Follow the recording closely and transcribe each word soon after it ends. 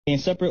Paying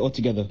separate or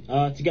together?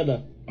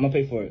 Together. I'm gonna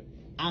pay for it.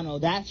 I know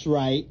that's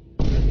right.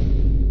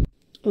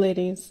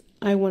 Ladies,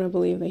 I want to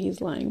believe that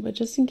he's lying, but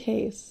just in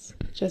case,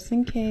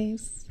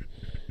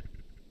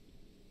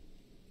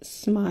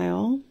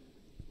 smile.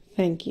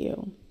 Thank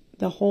you.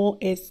 The whole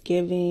 "it's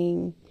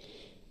giving,"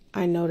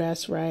 I know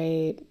that's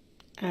right,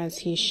 as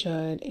he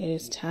should. It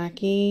is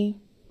tacky.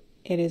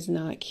 It is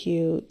not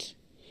cute.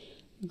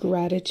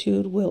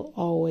 Gratitude will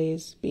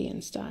always be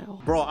in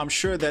style. Bro, I'm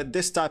sure that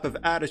this type of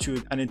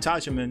attitude and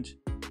entitlement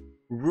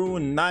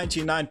ruin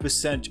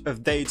 99%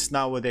 of dates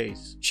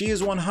nowadays. She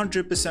is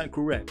 100%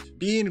 correct.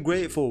 Being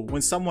grateful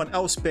when someone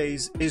else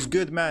pays is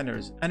good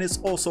manners, and it's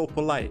also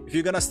polite. If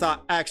you're gonna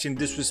start acting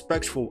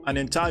disrespectful and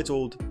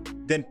entitled,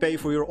 then pay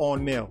for your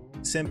own meal.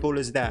 Simple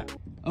as that.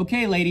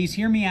 Okay, ladies,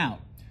 hear me out.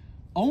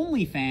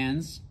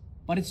 OnlyFans,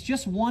 but it's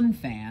just one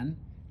fan,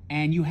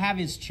 and you have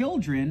his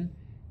children,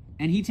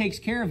 and he takes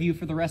care of you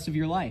for the rest of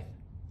your life.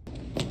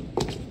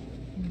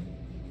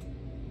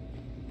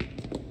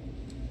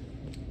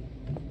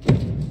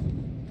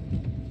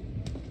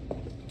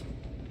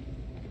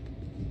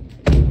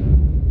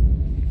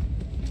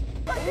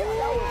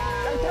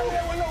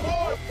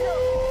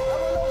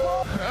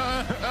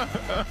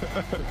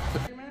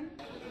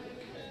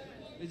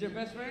 Is your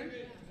best friend?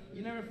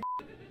 You never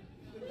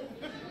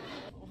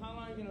How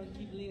long are you gonna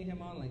keep leading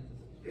him on like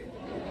this?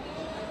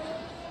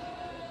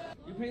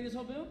 You're paying this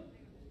whole bill?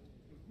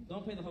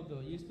 Don't pay the whole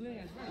bill. You're splitting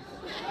as friends.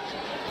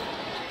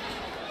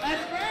 As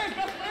friends,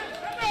 best friends.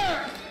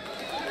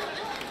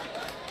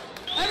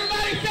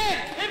 Everybody say it.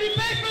 If he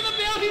pays for the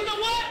bill, he's a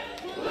what?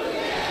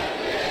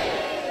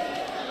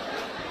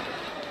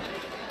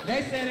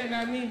 They said it,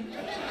 not me.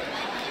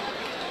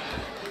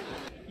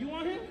 You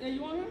want him? Hey,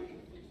 you want him?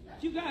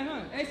 You got it,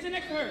 huh? Hey, sit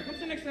next to her. Come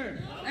sit next to her.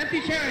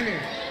 Empty chair in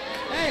here.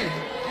 Hey,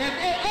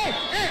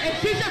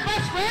 if she's your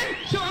best friend,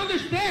 she'll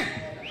understand.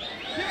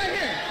 Sit right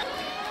here.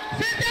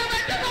 Sit down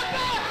right there, my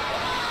boy.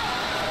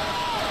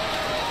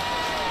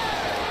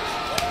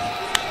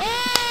 Oh!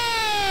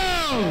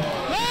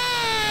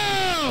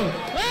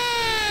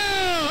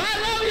 I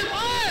love you,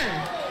 boy.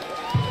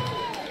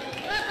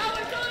 That's how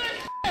we do this.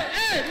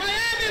 Hey,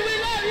 Miami, we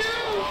love you.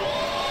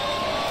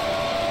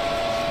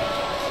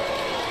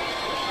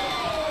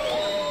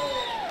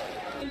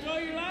 Enjoy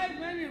your life,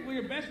 man. Were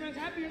your best friends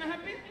happy? You're not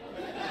happy?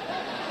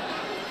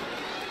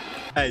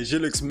 Hey, she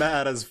looks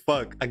mad as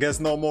fuck. I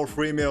guess no more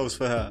free meals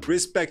for her.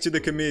 Respect to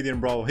the comedian,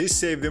 bro. He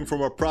saved him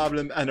from a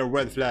problem and a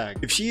red flag.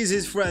 If she is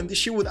his friend,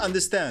 she would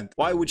understand.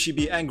 Why would she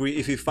be angry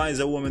if he finds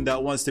a woman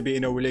that wants to be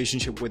in a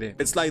relationship with him?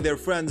 It's like they're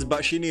friends,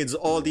 but she needs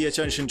all the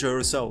attention to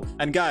herself.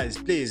 And guys,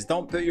 please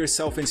don't put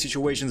yourself in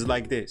situations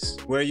like this,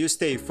 where you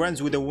stay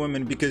friends with a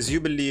woman because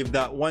you believe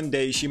that one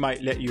day she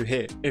might let you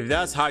hit. If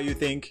that's how you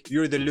think,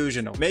 you're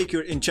delusional. Make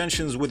your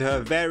intentions with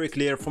her very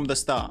clear from the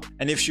start.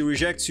 And if she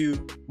rejects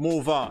you,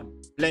 move on.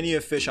 Plenty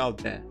of fish out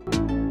there.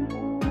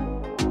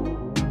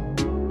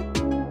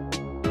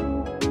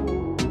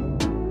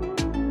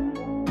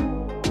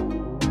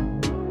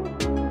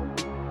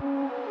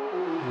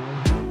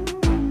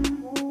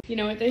 You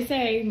know what they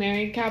say,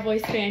 married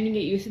Cowboys fan, you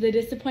get used to the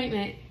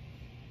disappointment.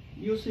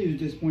 You'll see who's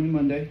disappointed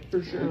Monday,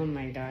 for sure. Oh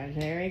my God,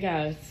 there he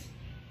goes.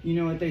 You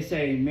know what they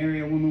say, marry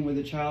a woman with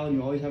a child and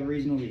you always have a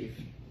reason to leave.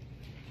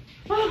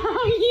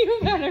 Oh, you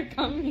better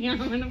come here,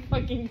 I'm gonna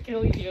fucking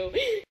kill you.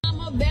 I'm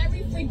a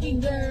very freaky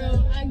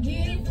girl. I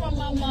get it from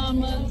my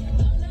mama.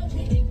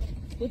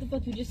 What the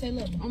fuck you just say,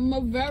 love? I'm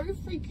a very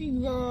freaky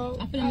girl.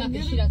 I finna knock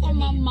this shit out from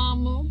my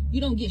mama.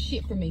 You don't get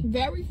shit from me.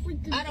 Very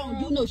freaky. I don't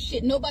do no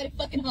shit. Nobody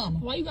fucking harm.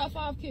 Why you got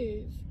 5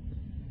 kids?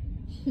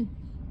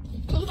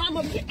 Cause I'm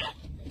a.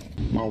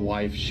 My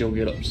wife, she'll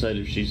get upset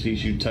if she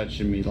sees you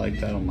touching me like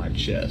that on my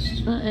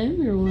chest. I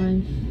am your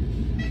wife.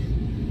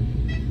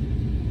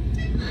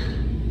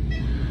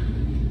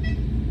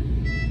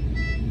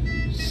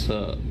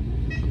 Sup?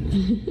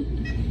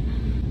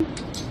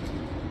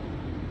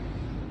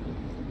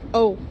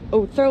 Oh,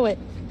 throw it.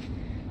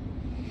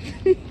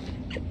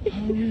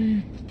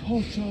 Harry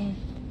Potter,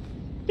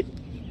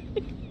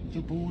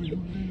 the boy who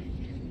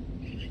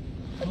lived,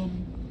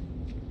 come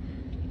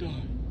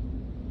die.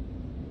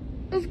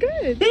 That's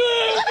good.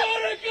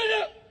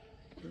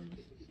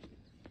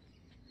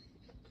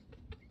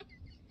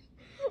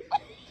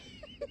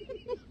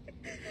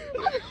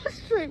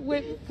 Straight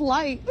with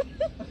flight.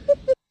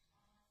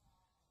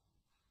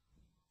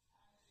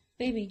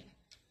 Baby.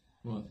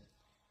 What?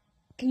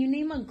 Can you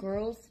name a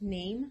girl's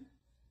name?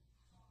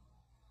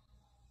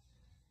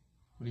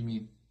 What do you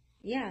mean?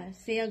 Yeah,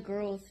 say a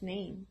girl's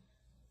name.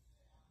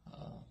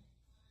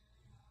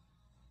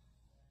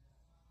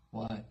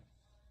 Why?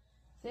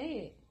 Say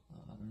it.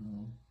 I don't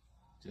know.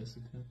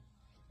 Jessica?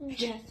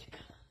 Jessica.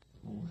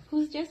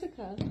 Who's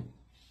Jessica?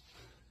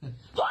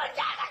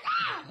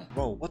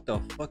 Bro, what the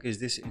fuck is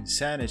this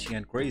insanity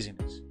and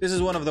craziness? This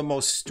is one of the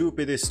most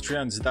stupidest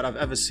trends that I've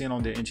ever seen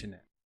on the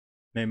internet.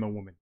 Name a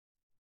woman.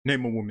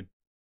 Name a woman.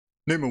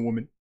 Name a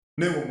woman.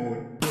 Name a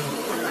woman.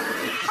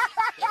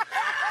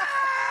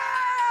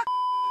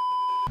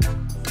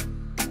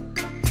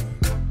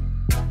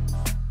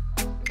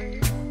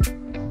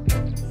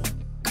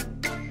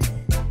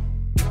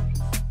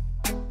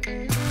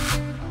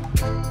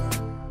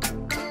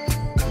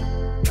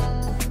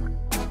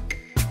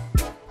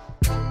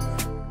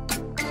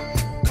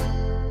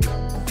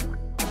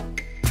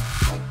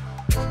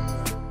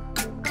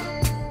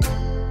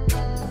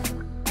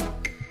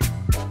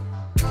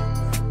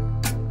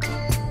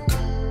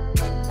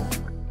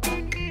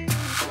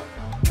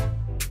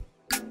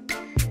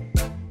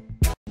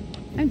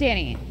 I'm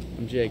Danny.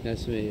 I'm Jake.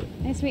 Nice to meet you.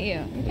 Nice to meet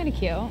you. You're kind of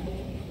cute.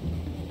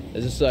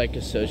 Is this like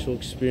a social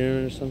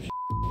experiment or some shit?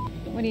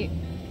 What do you...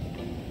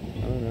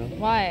 I don't know.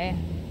 Why?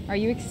 Are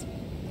you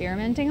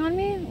experimenting on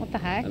me? What the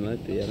heck? I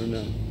might be. I don't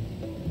know.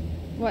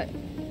 What?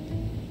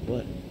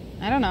 What?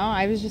 I don't know.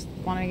 I was just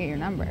wanting to get your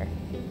number.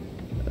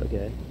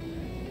 Okay.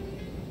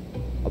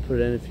 I'll put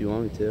it in if you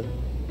want me to.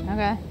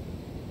 Okay.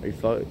 Are you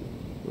fucking...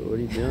 What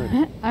are you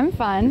doing? I'm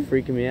fun. You're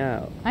freaking me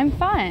out. I'm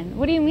fun.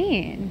 What do you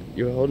mean?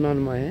 You're holding on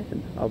to my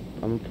hand. I'm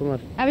gonna put my...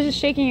 I was just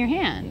shaking your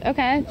hand.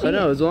 Okay. I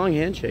know. It was a long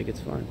handshake. It's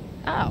fine.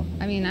 Oh.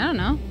 I mean, I don't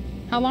know.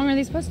 How long are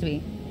these supposed to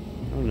be?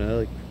 I don't know.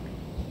 Like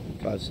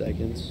 5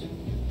 seconds.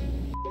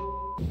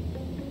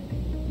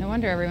 No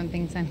wonder everyone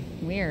thinks I'm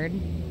weird.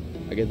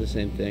 I get the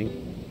same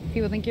thing.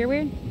 People think you're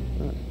weird?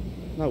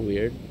 Not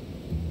weird.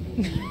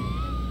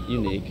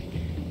 Unique.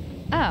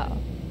 Oh.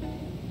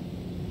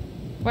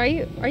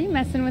 Why are you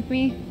messing with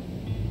me?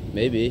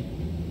 Maybe.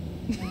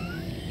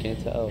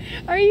 Can't tell.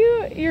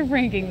 You're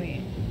pranking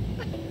me.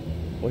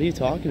 What are you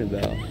talking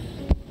about?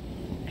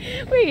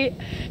 Wait,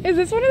 is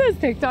this one of those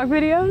TikTok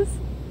videos?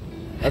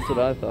 That's what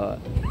I thought.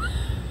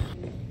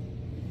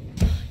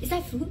 Is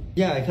that food?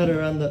 Yeah, I cut her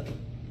around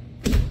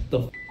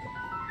the...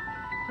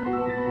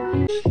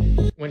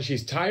 When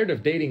she's tired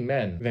of dating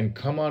men, then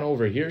come on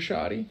over here,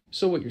 shawty.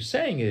 So what you're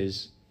saying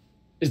is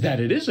that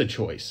it is a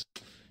choice.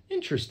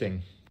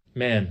 Interesting.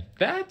 Man,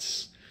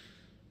 that's...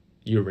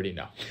 You already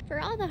know.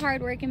 For all the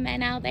hardworking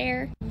men out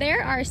there,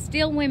 there are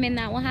still women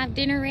that will have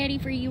dinner ready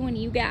for you when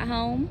you get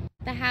home,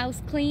 the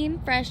house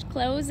clean, fresh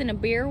clothes, and a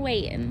beer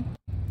waiting.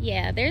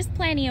 Yeah, there's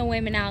plenty of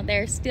women out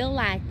there still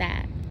like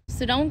that.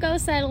 So don't go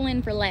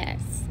settling for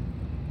less.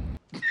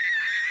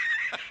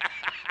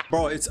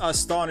 Bro, it's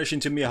astonishing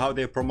to me how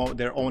they promote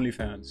their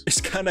OnlyFans. It's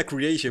kinda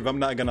creative, I'm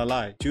not gonna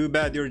lie. Too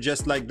bad you're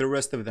just like the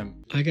rest of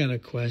them. I got a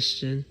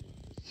question.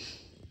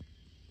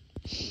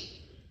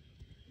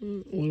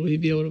 Will we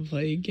be able to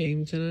play a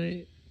game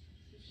tonight?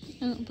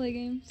 I don't play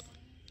games.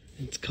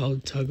 It's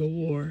called Tug of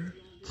War.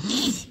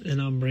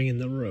 And I'm bringing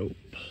the rope.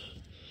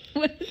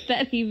 What does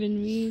that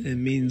even mean? It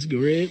means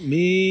grip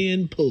me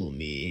and pull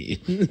me.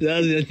 Yeah.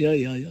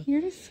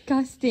 You're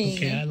disgusting.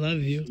 Okay, I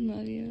love you.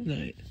 Love you.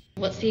 Night.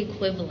 What's the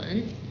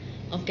equivalent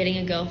of getting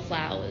a girl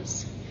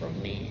flowers from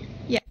a man?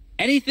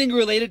 Anything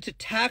related to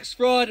tax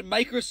fraud,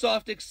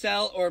 Microsoft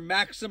Excel, or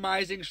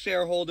maximizing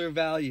shareholder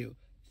value.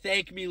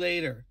 Thank me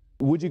later.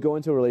 Would you go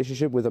into a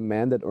relationship with a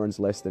man that earns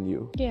less than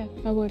you? Yeah,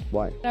 I would.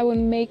 Why? I would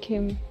make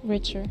him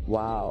richer.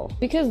 Wow.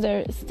 Because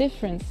there's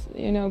difference,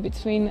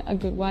 between a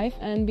good wife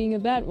and being a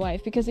bad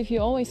wife. Because if you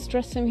always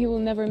stress him, he will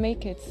never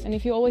make it. And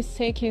if you always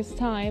take his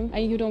time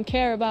and you don't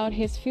care about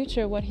his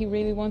future, what he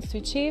really wants to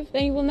achieve,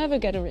 then you will never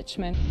get a rich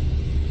man.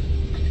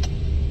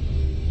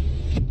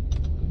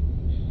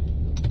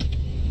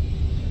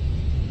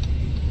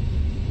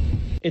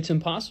 It's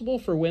impossible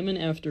for women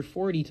after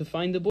 40 to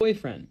find a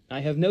boyfriend. I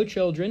have no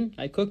children,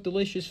 I cook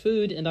delicious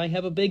food, and I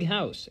have a big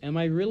house. Am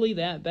I really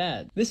that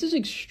bad? This is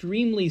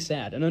extremely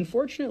sad, and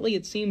unfortunately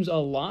it seems a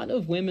lot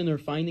of women are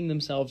finding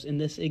themselves in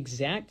this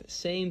exact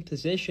same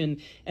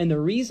position, and the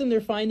reason they're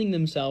finding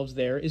themselves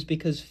there is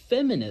because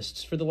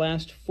feminists for the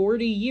last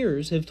 40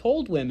 years have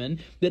told women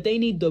that they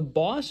need the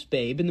boss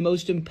babe, and the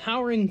most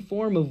empowering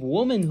form of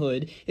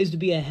womanhood is to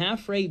be a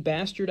half-rate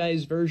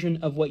bastardized version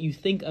of what you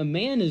think a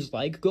man is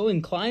like. Go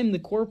and climb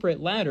the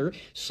corporate ladder,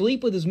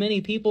 sleep with as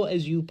many people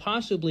as you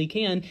possibly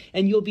can,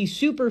 and you'll be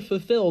super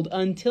fulfilled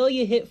until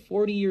you hit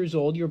 40 years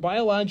old, your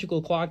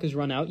biological clock has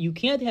run out, you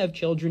can't have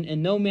children,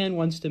 and no man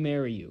wants to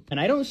marry you. And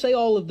I don't say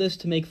all of this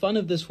to make fun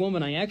of this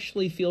woman, I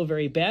actually feel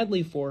very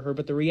badly for her,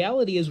 but the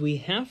reality is we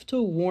have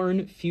to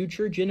warn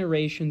future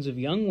generations of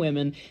young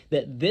women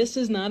that this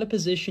is not a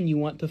position you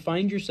want to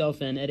find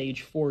yourself in at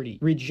age 40.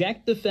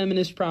 Reject the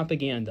feminist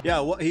propaganda.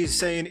 Yeah, what he's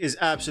saying is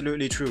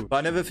absolutely true. But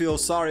I never feel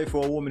sorry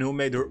for a woman who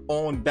made her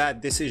own bad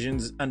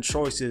decisions and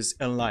choices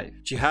in life.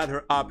 She had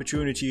her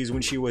opportunities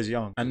when she was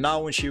young, and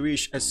now when she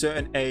reached a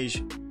certain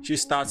age, she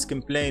starts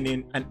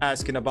complaining and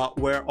asking about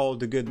where all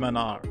the good men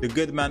are. The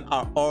good men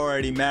are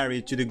already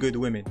married to the good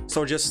women.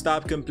 So just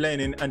stop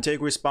complaining and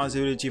take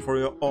responsibility for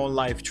your own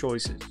life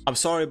choices. I'm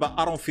sorry, but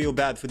I don't feel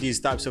bad for these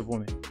types of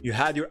women. You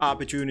had your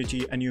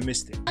opportunity and you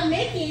missed it. I'm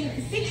making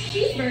 6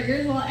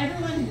 cheeseburgers while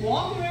everyone's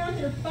walking around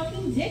with their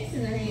fucking dicks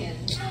in their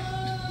hands.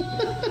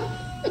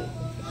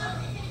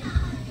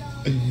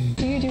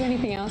 Do you do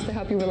anything else to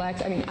help you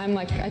relax? I mean,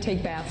 I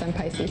take baths, I'm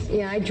Pisces.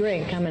 Yeah, I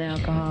drink. I'm an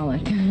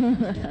alcoholic.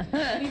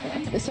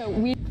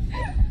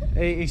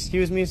 Hey,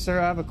 excuse me,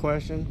 sir, I have a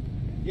question.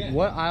 Yeah.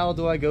 What aisle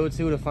do I go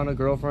to find a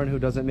girlfriend who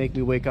doesn't make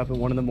me wake up at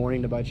 1 in the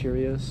morning to buy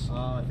Cheerios?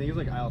 I think it's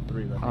like aisle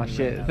 3. Oh,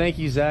 shit. Right. Thank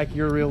you, Zach.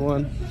 You're a real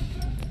one.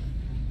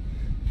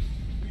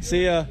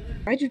 See ya.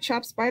 Why'd you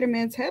chop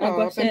Spider-Man's head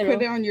off and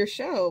put it on your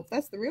shelf?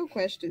 That's the real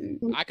question.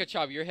 I could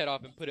chop your head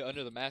off and put it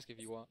under the mask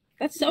if you want.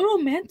 That's so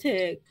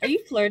romantic. Are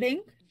you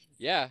flirting?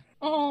 Yeah.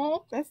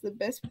 Oh, that's the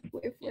best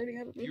way of flirting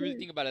I've ever heard. If you really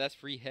think about it, that's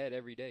free head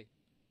every day.